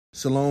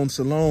Shalom,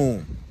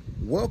 shalom.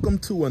 Welcome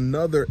to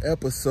another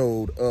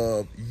episode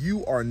of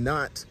You Are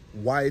Not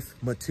Wife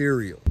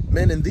Material.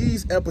 Man, in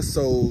these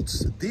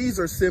episodes, these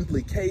are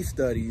simply case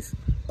studies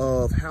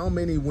of how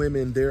many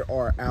women there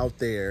are out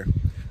there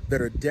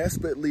that are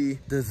desperately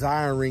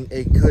desiring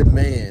a good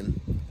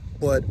man,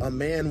 but a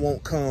man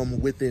won't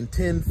come within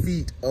 10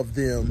 feet of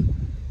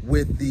them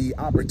with the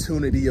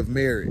opportunity of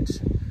marriage.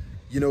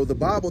 You know, the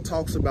Bible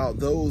talks about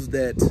those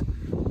that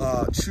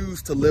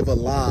choose to live a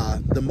lie.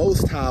 The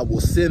Most High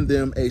will send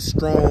them a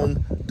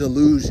strong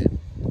delusion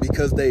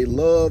because they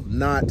love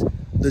not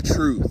the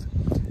truth.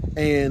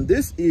 And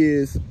this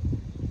is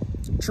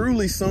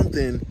truly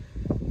something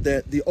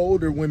that the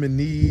older women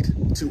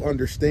need to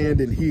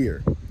understand and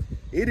hear.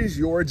 It is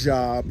your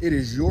job, it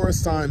is your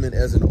assignment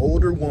as an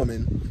older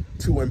woman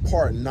to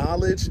impart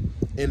knowledge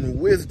and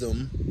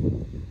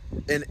wisdom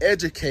and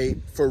educate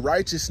for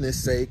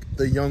righteousness' sake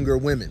the younger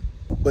women.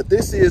 But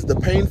this is the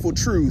painful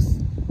truth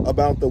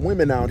about the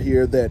women out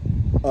here that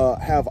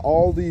have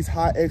all these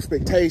high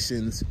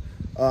expectations,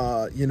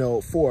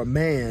 for a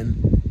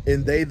man,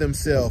 and they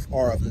themselves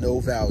are of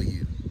no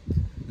value.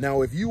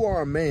 Now, if you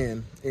are a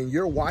man and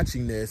you're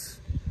watching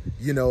this,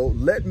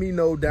 let me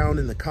know down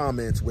in the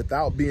comments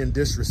without being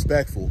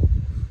disrespectful,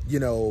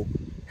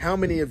 how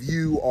many of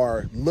you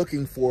are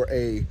looking for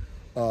a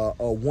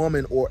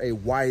woman or a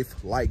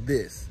wife like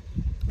this?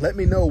 Let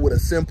me know with a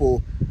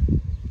simple,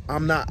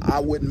 I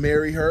wouldn't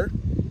marry her,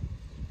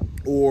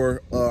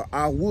 or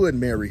I would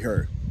marry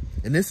her.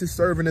 And this is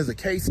serving as a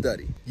case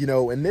study,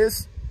 and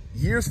this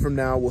years from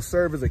now will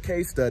serve as a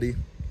case study,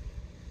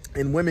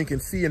 and women can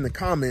see in the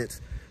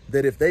comments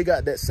that if they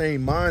got that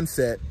same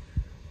mindset,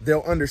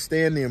 they'll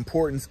understand the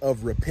importance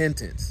of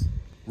repentance.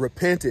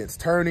 Repentance,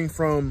 turning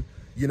from,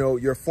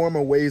 your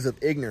former ways of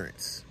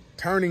ignorance,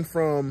 turning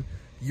from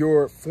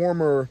your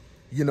former,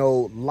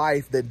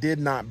 life that did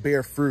not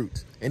bear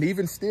fruit. And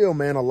even still,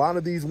 man, a lot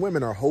of these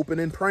women are hoping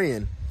and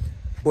praying,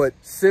 but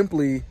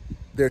simply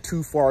they're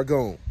too far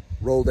gone.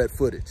 Roll that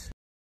footage.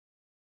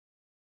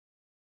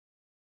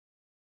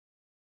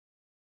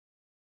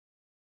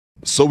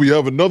 So we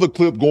have another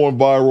clip going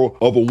viral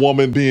of a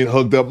woman being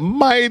hugged up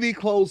mighty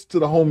close to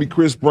the homie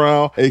Chris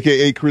Brown,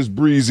 aka Chris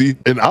Breezy.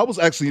 And I was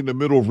actually in the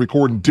middle of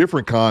recording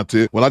different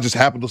content when I just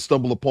happened to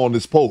stumble upon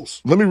this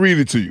post. Let me read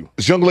it to you.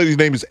 This young lady's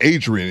name is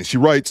Adrian, and she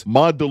writes,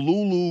 "My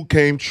Delulu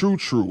came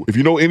true. If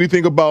you know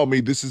anything about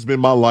me, this has been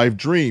my life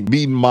dream.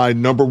 Meeting my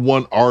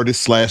 #1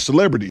 artist /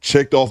 celebrity.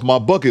 Checked off my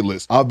bucket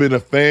list. I've been a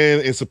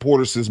fan and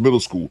supporter since middle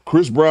school.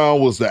 Chris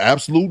Brown was the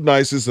absolute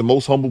nicest and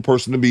most humble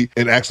person to meet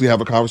and actually have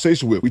a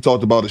conversation with. We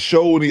talked about a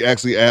show, and he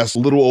actually asked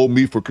little old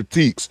me for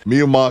critiques. Me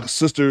and my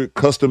sister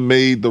custom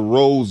made the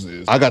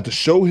roses. I got to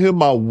show him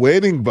my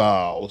wedding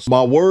vows.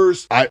 My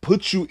words, I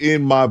put you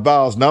in my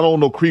vows, not on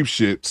no creep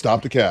shit."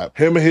 Stop the cap.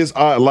 Him and his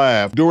aunt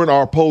laughed. During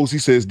our pose, he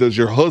says, "Does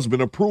your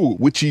husband approve?"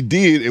 Which he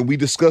did, and we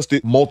discussed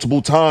it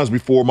multiple times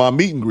before my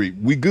meet and greet.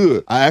 We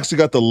good. I actually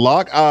got to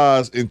lock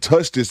eyes and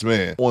touch this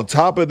man. On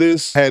top of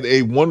this, had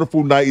a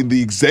wonderful night in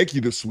the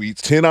executive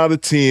suites. 10 out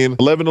of 10.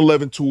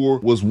 11/11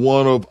 tour was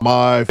one of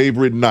my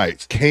favorite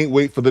nights. Can't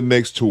wait for the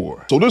next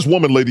tour. So this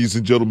woman, ladies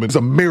and gentlemen, is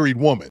a married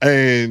woman.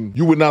 And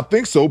you would not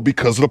think so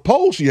because of the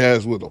pose she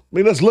has with him. I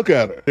mean, let's look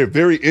at her. They're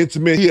very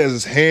intimate. He has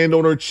his hand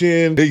on her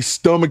chin. They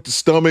stomach to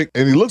stomach.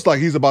 And he looks like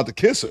he's about to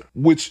kiss her,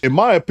 which in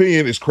my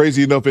opinion is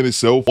crazy enough in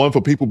itself. One,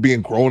 for people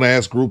being grown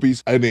ass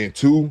groupies. And then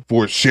two,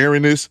 for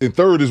sharing this. And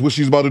third is what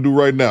she's about to do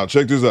right now.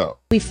 Check this out.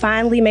 We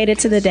finally made it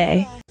to the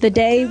day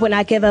when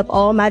I give up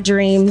all my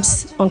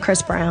dreams on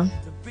Chris Brown.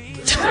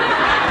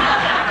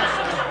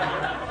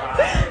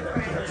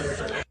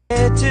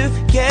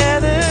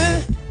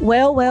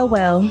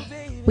 Well,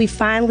 we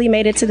finally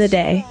made it to the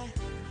day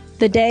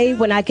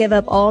when I give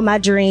up all my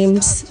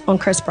dreams on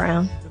Chris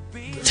Brown.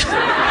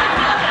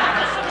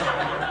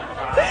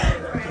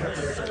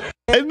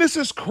 And this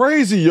is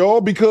crazy,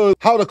 y'all, because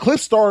how the clip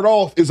started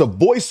off is a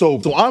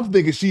voiceover. So I'm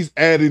thinking she's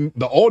adding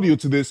the audio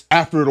to this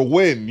after the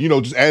wedding,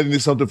 just adding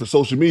this something for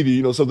social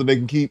media, something they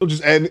can keep,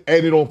 just add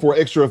it on for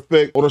extra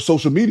effect on her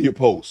social media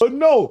post. But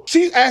no,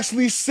 she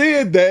actually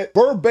said that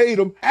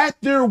verbatim at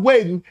their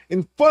wedding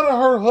in front of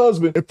her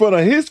husband, in front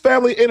of his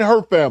family and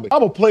her family. I'm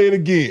gonna play it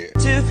again.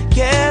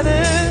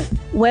 Together.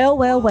 Well,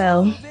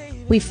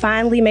 we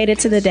finally made it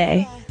to the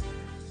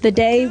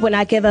day when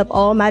I give up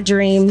all my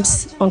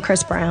dreams on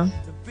Chris Brown.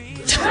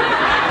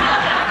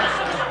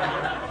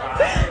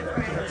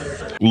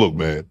 Look,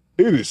 man,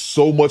 it is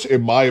so much,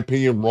 in my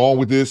opinion, wrong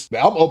with this.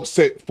 Now, I'm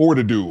upset for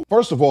the dude.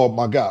 First of all,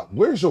 my God,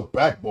 where's your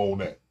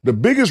backbone at? The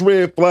biggest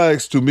red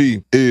flags to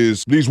me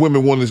is these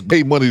women want to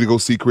pay money to go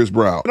see Chris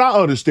Brown. And I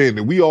understand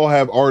that we all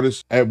have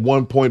artists at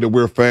one point that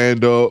we're a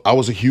fan of. I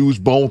was a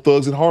huge Bone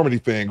Thugs and Harmony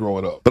fan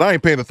growing up, but I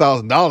ain't paying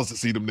 $1,000 to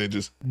see them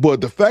ninjas.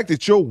 But the fact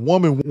that your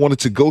woman wanted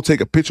to go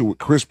take a picture with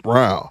Chris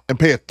Brown and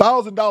pay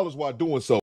 $1,000 while doing so,